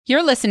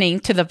You're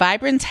listening to the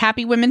Vibrant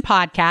Happy Women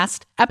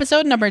podcast,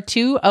 episode number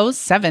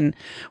 207.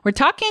 We're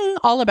talking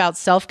all about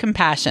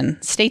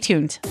self-compassion. Stay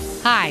tuned.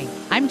 Hi,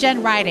 I'm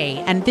Jen Riday,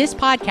 and this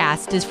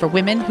podcast is for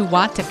women who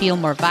want to feel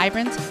more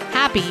vibrant,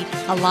 happy,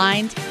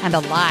 aligned, and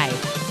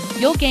alive.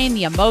 You'll gain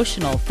the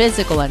emotional,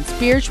 physical, and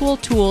spiritual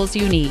tools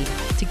you need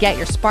to get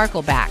your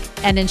sparkle back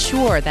and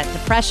ensure that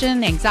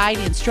depression,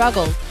 anxiety, and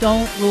struggle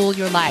don't rule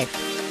your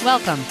life.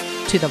 Welcome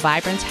to the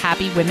Vibrant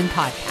Happy Women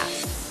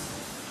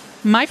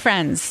podcast. My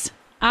friends,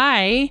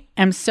 I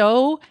am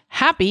so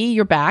happy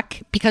you're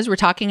back because we're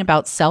talking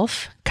about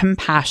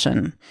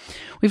self-compassion.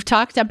 We've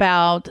talked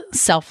about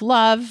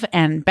self-love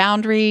and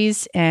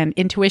boundaries and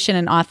intuition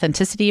and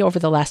authenticity over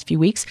the last few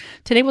weeks.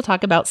 Today, we'll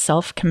talk about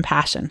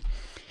self-compassion.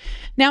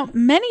 Now,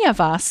 many of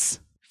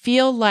us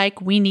feel like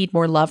we need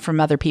more love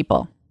from other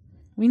people.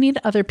 We need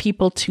other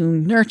people to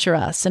nurture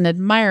us and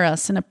admire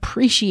us and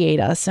appreciate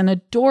us and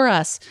adore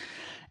us.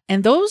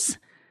 And those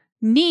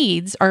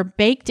needs are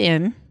baked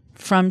in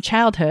from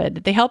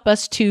childhood. They help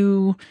us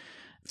to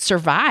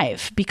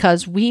survive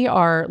because we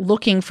are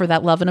looking for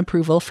that love and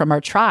approval from our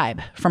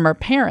tribe, from our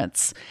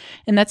parents.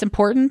 And that's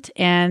important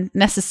and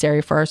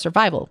necessary for our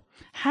survival.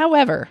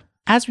 However,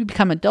 as we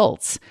become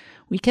adults,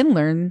 we can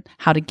learn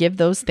how to give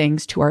those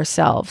things to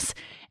ourselves.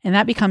 And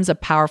that becomes a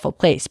powerful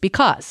place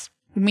because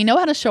when we know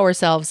how to show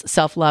ourselves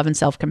self-love and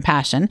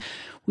self-compassion,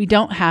 we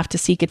don't have to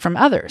seek it from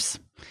others.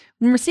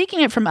 When we're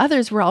seeking it from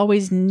others, we're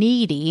always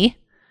needy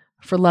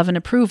for love and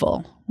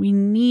approval. We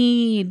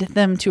need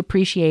them to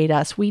appreciate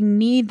us. We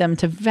need them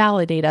to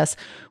validate us.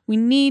 We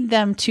need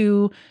them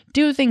to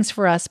do things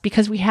for us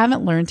because we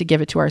haven't learned to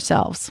give it to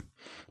ourselves.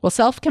 Well,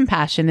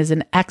 self-compassion is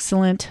an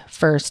excellent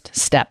first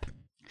step.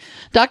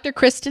 Dr.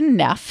 Kristin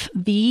Neff,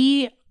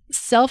 the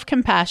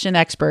self-compassion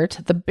expert,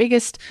 the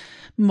biggest,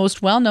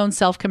 most well-known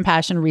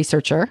self-compassion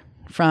researcher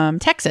from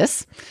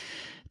Texas,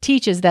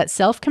 teaches that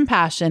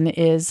self-compassion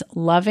is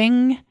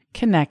loving,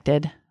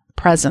 connected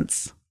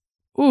presence.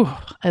 Ooh,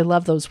 I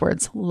love those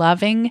words.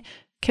 Loving,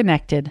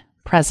 connected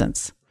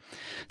presence.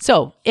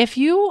 So if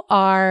you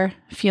are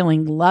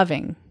feeling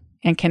loving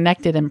and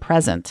connected and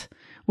present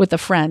with a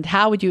friend,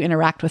 how would you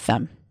interact with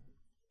them?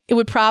 It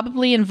would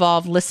probably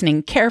involve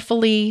listening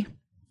carefully,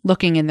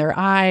 looking in their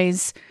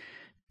eyes,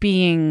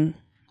 being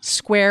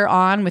square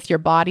on with your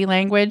body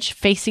language,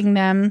 facing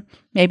them,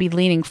 maybe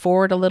leaning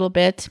forward a little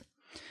bit,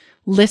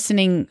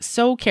 listening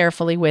so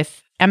carefully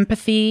with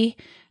empathy,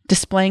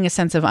 displaying a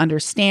sense of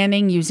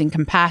understanding, using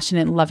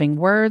compassionate and loving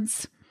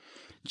words,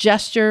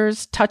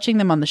 gestures, touching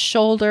them on the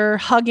shoulder,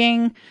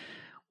 hugging,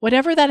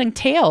 whatever that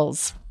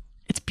entails.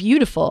 It's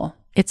beautiful.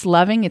 It's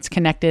loving, it's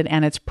connected,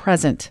 and it's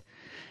present.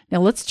 Now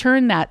let's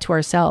turn that to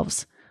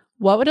ourselves.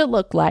 What would it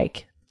look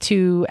like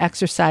to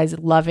exercise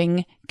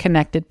loving,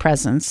 connected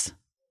presence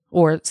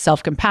or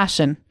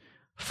self-compassion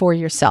for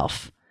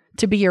yourself,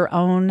 to be your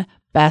own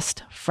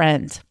best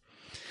friend?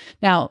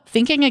 Now,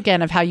 thinking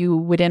again of how you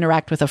would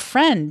interact with a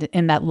friend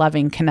in that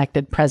loving,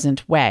 connected,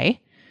 present way,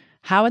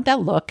 how would that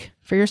look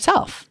for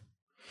yourself?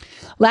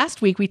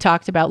 Last week, we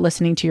talked about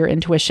listening to your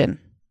intuition,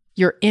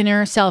 your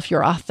inner self,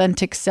 your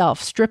authentic self,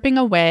 stripping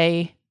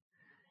away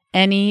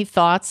any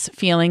thoughts,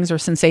 feelings, or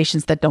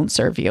sensations that don't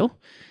serve you,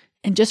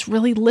 and just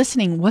really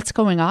listening. What's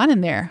going on in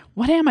there?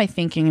 What am I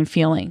thinking and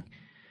feeling?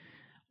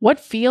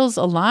 What feels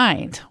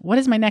aligned? What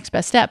is my next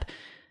best step?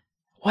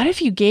 What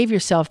if you gave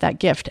yourself that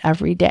gift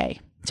every day?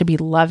 To be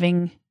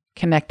loving,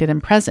 connected,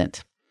 and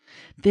present.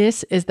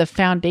 This is the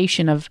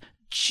foundation of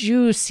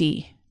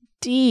juicy,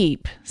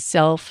 deep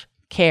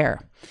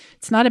self-care.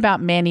 It's not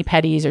about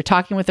mani-pedis or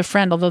talking with a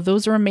friend, although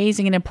those are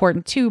amazing and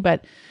important too,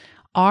 but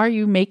are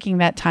you making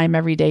that time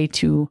every day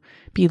to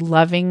be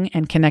loving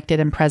and connected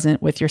and present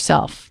with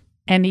yourself?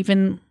 And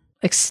even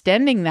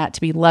extending that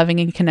to be loving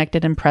and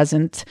connected and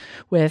present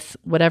with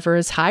whatever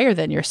is higher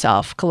than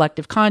yourself,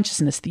 collective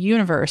consciousness, the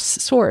universe,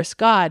 source,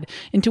 God,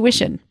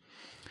 intuition.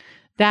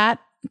 That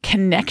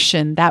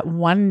connection, that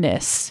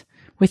oneness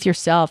with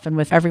yourself and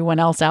with everyone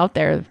else out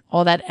there,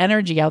 all that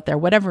energy out there,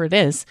 whatever it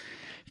is,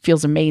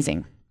 feels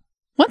amazing.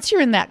 Once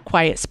you're in that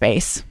quiet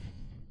space,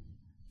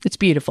 it's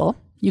beautiful.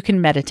 You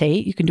can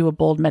meditate. You can do a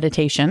bold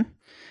meditation.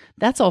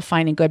 That's all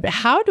fine and good. But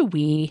how do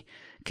we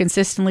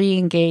consistently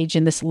engage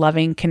in this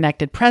loving,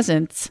 connected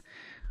presence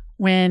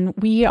when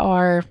we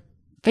are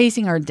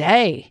facing our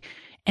day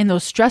and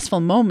those stressful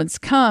moments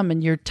come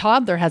and your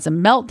toddler has a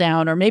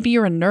meltdown, or maybe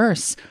you're a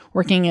nurse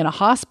working in a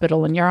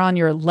hospital and you're on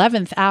your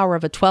 11th hour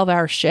of a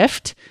 12-hour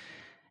shift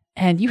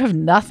and you have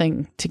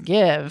nothing to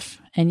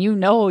give and you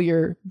know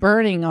you're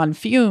burning on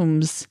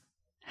fumes?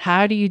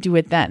 How do you do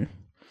it then?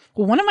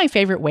 Well, one of my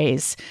favorite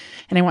ways,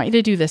 and I want you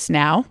to do this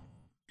now,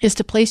 is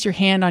to place your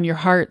hand on your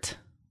heart.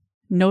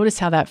 Notice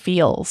how that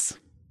feels.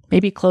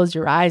 Maybe close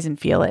your eyes and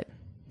feel it.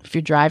 If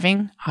you're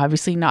driving,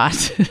 obviously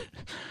not.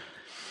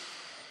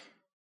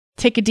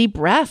 Take a deep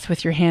breath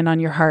with your hand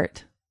on your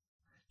heart.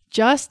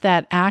 Just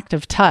that act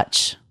of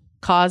touch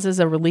causes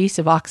a release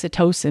of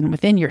oxytocin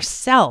within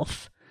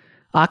yourself.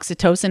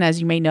 Oxytocin,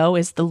 as you may know,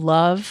 is the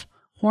love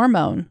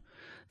hormone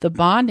the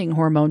bonding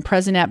hormone,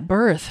 present at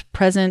birth,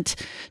 present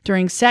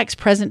during sex,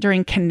 present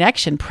during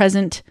connection,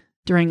 present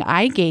during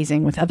eye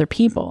gazing with other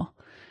people.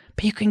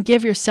 But you can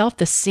give yourself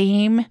the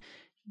same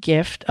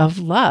gift of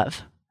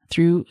love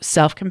through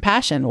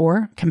self-compassion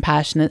or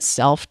compassionate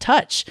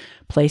self-touch,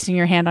 placing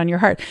your hand on your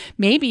heart.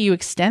 Maybe you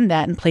extend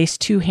that and place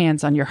 2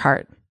 hands on your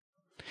heart.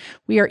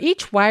 We are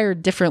each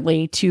wired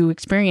differently to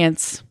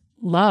experience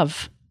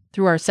love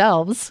through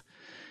ourselves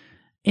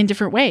in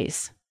different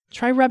ways.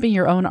 Try rubbing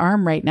your own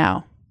arm right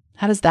now.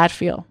 How does that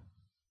feel?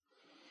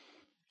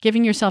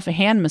 Giving yourself a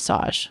hand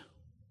massage.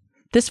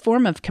 This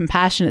form of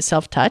compassionate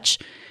self-touch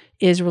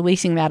is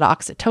releasing that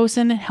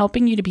oxytocin,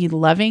 helping you to be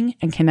loving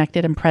and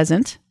connected and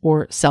present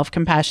or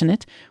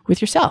self-compassionate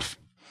with yourself.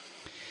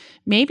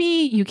 Maybe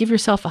you give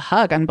yourself a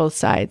hug on both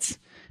sides.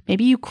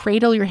 Maybe you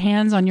cradle your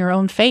hands on your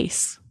own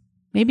face.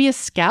 Maybe a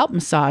scalp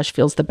massage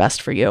feels the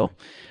best for you.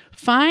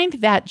 Find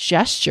that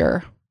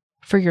gesture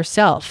for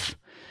yourself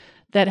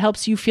that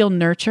helps you feel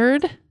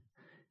nurtured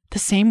the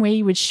same way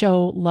you would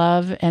show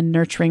love and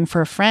nurturing for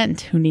a friend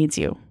who needs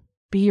you.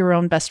 Be your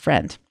own best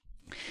friend.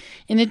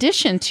 In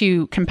addition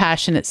to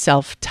compassionate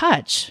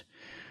self-touch,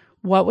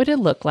 what would it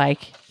look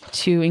like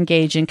to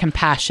engage in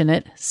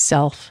compassionate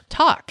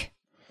self-talk?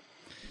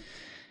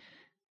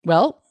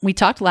 Well, we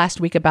talked last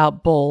week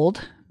about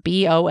BOLD,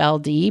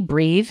 B-O-L-D,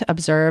 breathe,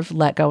 observe,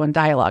 let go, and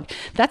dialogue.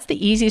 That's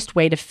the easiest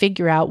way to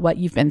figure out what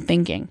you've been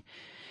thinking.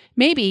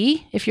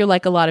 Maybe if you're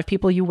like a lot of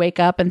people, you wake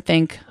up and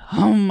think,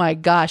 oh my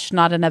gosh,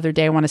 not another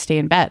day I want to stay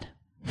in bed.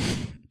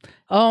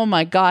 Oh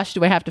my gosh,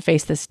 do I have to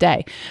face this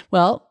day?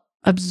 Well,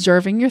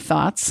 observing your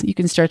thoughts, you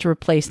can start to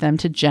replace them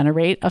to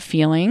generate a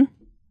feeling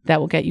that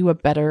will get you a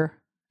better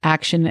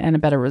action and a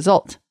better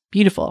result.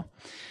 Beautiful.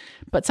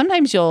 But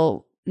sometimes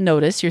you'll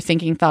notice you're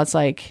thinking thoughts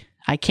like,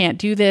 I can't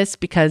do this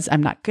because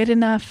I'm not good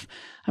enough.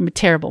 I'm a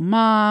terrible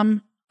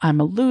mom. I'm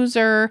a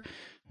loser.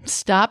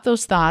 Stop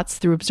those thoughts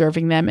through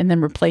observing them and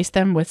then replace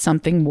them with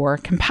something more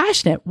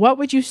compassionate. What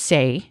would you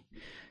say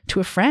to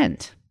a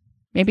friend?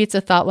 Maybe it's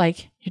a thought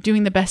like, you're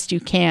doing the best you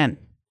can,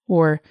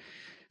 or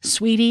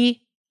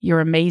sweetie, you're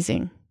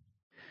amazing.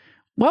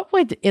 What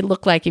would it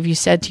look like if you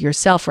said to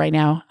yourself right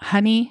now,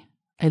 honey,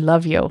 I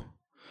love you.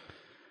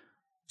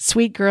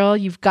 Sweet girl,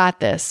 you've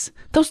got this.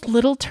 Those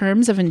little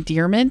terms of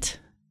endearment,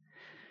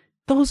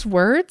 those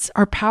words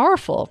are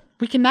powerful.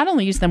 We can not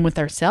only use them with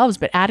ourselves,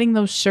 but adding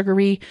those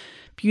sugary,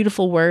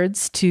 beautiful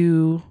words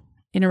to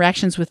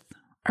interactions with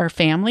our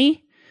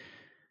family.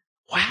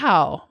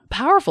 Wow,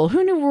 powerful.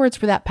 Who knew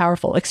words were that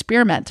powerful?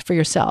 Experiment for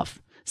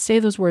yourself. Say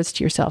those words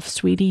to yourself.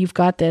 Sweetie, you've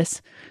got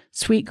this.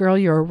 Sweet girl,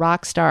 you're a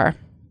rock star.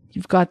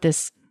 You've got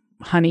this,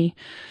 honey.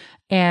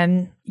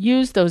 And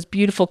use those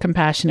beautiful,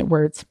 compassionate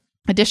words.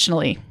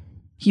 Additionally,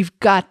 you've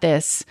got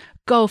this.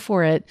 Go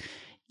for it.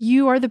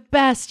 You are the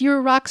best. You're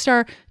a rock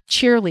star.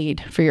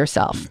 Cheerlead for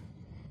yourself.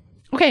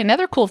 Okay,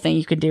 another cool thing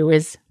you can do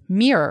is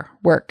mirror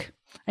work.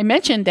 I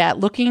mentioned that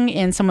looking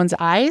in someone's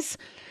eyes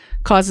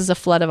causes a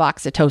flood of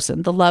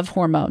oxytocin, the love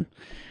hormone.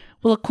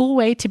 Well, a cool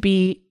way to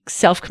be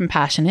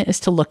self-compassionate is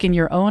to look in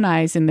your own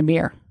eyes in the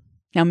mirror.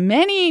 Now,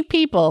 many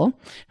people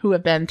who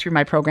have been through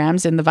my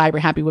programs in the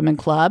Vibrant Happy Women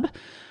Club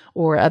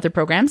or other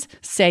programs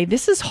say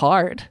this is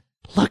hard.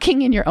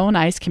 Looking in your own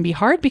eyes can be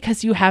hard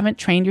because you haven't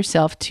trained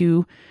yourself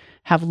to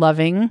have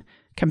loving,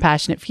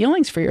 compassionate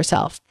feelings for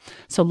yourself.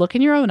 So look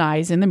in your own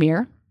eyes in the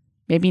mirror.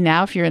 Maybe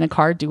now if you're in a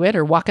car, do it,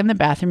 or walk in the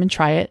bathroom and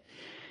try it.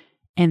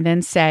 And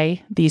then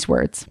say these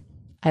words,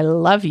 I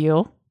love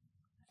you.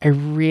 I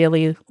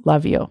really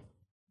love you.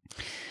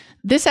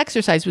 This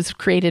exercise was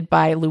created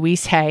by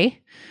Louise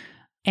Hay,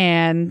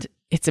 and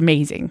it's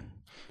amazing.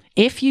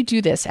 If you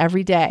do this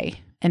every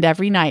day and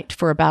every night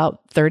for about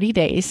 30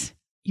 days,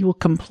 you will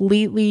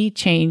completely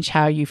change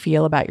how you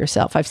feel about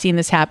yourself. I've seen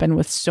this happen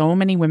with so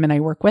many women I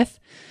work with.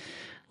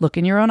 Look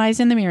in your own eyes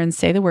in the mirror and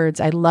say the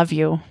words, I love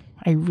you.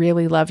 I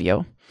really love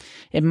you.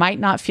 It might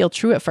not feel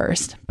true at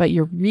first, but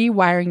you're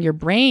rewiring your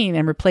brain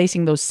and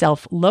replacing those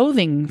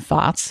self-loathing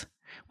thoughts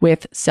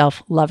with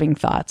self-loving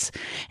thoughts.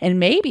 And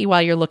maybe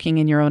while you're looking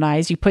in your own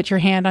eyes, you put your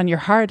hand on your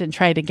heart and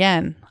try it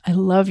again. I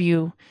love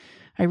you.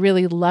 I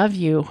really love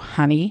you,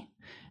 honey.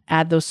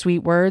 Add those sweet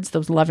words,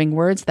 those loving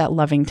words, that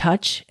loving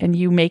touch, and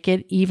you make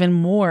it even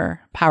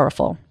more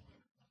powerful.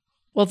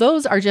 Well,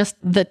 those are just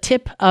the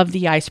tip of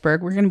the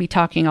iceberg. We're going to be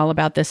talking all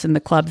about this in the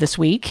club this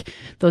week.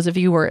 Those of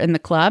you who are in the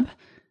club,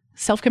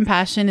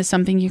 self-compassion is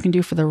something you can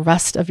do for the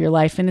rest of your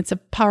life, and it's a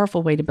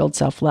powerful way to build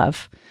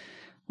self-love.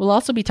 We'll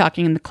also be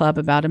talking in the club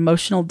about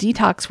emotional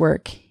detox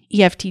work,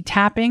 EFT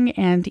tapping,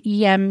 and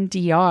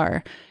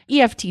EMDR.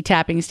 EFT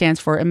tapping stands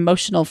for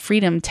Emotional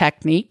Freedom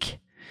Technique,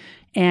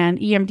 and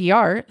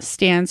EMDR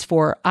stands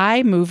for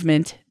Eye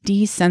Movement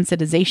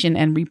Desensitization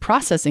and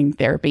Reprocessing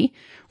Therapy.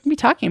 We'll be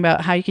talking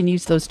about how you can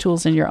use those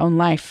tools in your own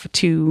life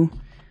to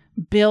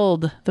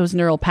build those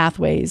neural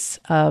pathways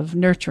of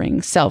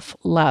nurturing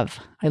self-love.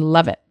 I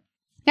love it.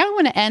 Now I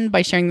want to end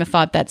by sharing the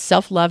thought that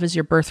self-love is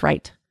your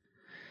birthright.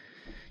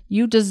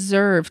 You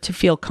deserve to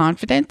feel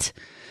confident,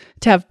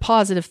 to have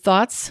positive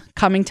thoughts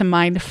coming to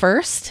mind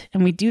first,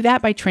 and we do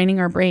that by training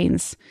our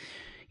brains.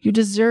 You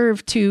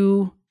deserve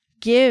to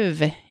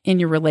give in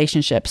your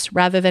relationships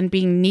rather than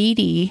being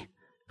needy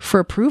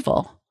for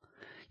approval.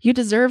 You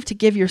deserve to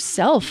give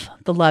yourself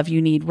the love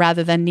you need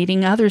rather than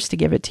needing others to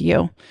give it to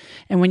you.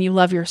 And when you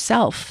love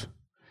yourself,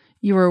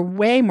 you are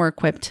way more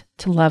equipped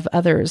to love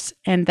others,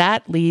 and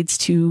that leads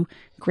to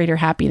greater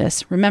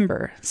happiness.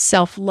 Remember,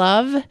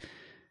 self-love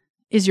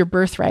is your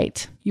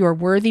birthright. You are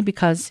worthy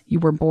because you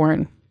were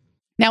born.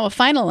 Now, a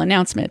final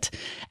announcement.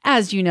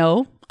 As you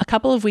know, a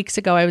couple of weeks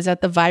ago, I was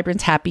at the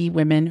Vibrant Happy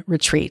Women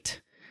Retreat.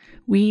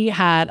 We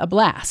had a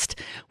blast.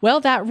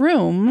 Well, that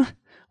room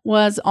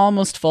was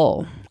almost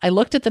full. I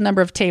looked at the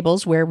number of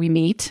tables where we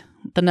meet,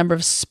 the number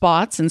of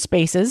spots and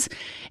spaces,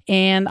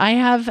 and I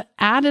have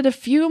added a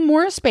few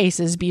more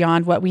spaces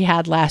beyond what we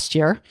had last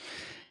year.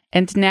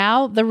 And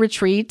now the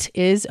retreat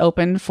is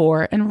open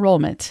for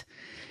enrollment.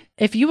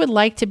 If you would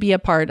like to be a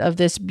part of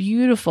this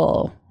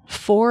beautiful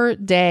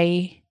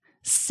 4-day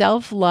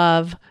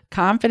self-love,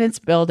 confidence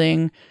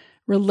building,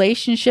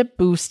 relationship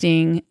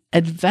boosting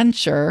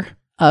adventure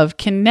of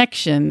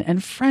connection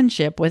and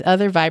friendship with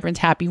other vibrant,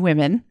 happy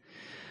women,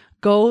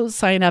 go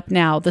sign up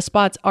now. The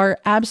spots are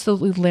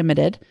absolutely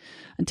limited.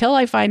 Until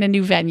I find a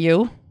new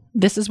venue,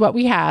 this is what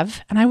we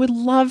have, and I would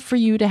love for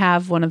you to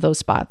have one of those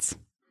spots.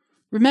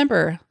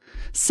 Remember,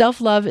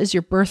 self-love is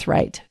your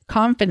birthright.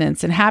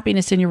 Confidence and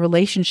happiness in your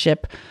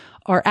relationship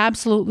are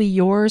absolutely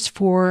yours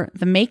for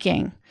the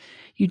making.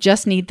 You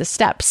just need the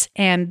steps.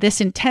 And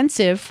this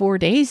intensive 4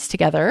 days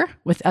together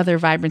with other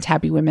vibrant,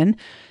 happy women,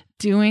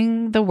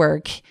 doing the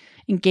work,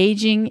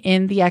 engaging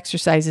in the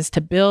exercises to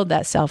build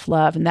that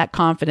self-love and that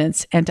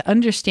confidence and to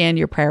understand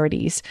your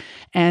priorities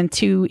and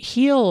to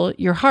heal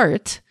your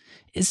heart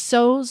is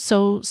so,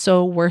 so,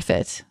 so worth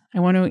it.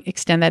 I want to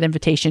extend that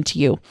invitation to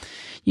you.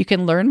 You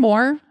can learn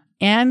more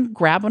and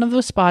grab one of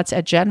those spots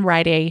at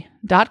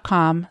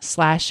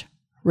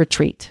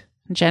jenriday.com/retreat.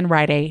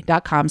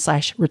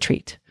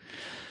 jenriday.com/retreat.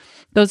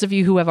 Those of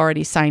you who have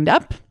already signed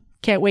up,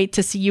 can't wait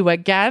to see you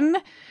again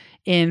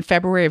in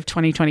February of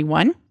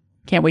 2021.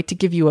 Can't wait to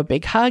give you a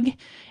big hug.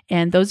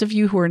 And those of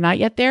you who are not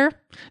yet there,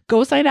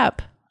 go sign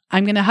up.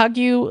 I'm going to hug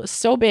you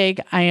so big.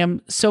 I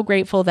am so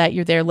grateful that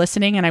you're there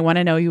listening, and I want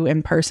to know you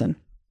in person.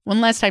 One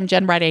last time,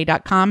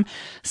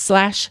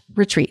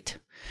 jenriday.com/retreat.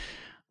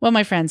 Well,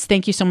 my friends,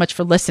 thank you so much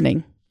for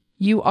listening.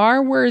 You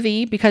are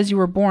worthy because you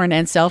were born,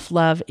 and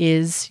self-love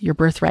is your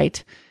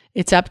birthright.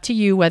 It's up to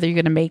you whether you're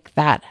going to make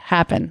that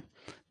happen.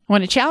 I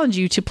want to challenge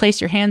you to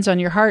place your hands on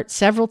your heart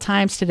several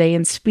times today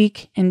and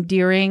speak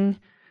endearing,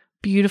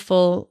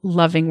 beautiful,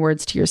 loving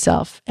words to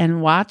yourself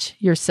and watch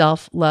your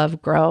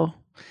self-love grow.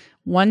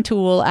 One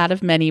tool out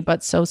of many,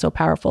 but so, so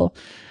powerful.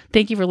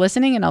 Thank you for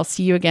listening, and I'll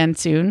see you again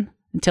soon.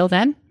 Until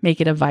then, make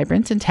it a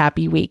vibrant and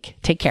happy week.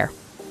 Take care.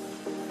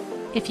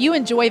 If you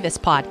enjoy this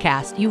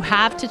podcast, you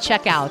have to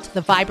check out the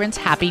Vibrant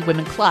Happy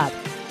Women Club.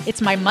 It's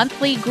my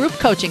monthly group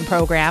coaching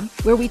program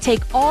where we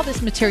take all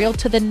this material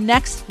to the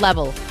next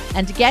level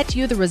and get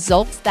you the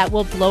results that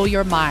will blow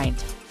your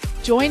mind.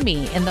 Join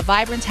me in the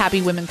Vibrant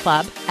Happy Women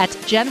Club at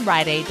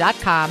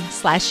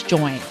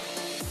jenriday.com/join.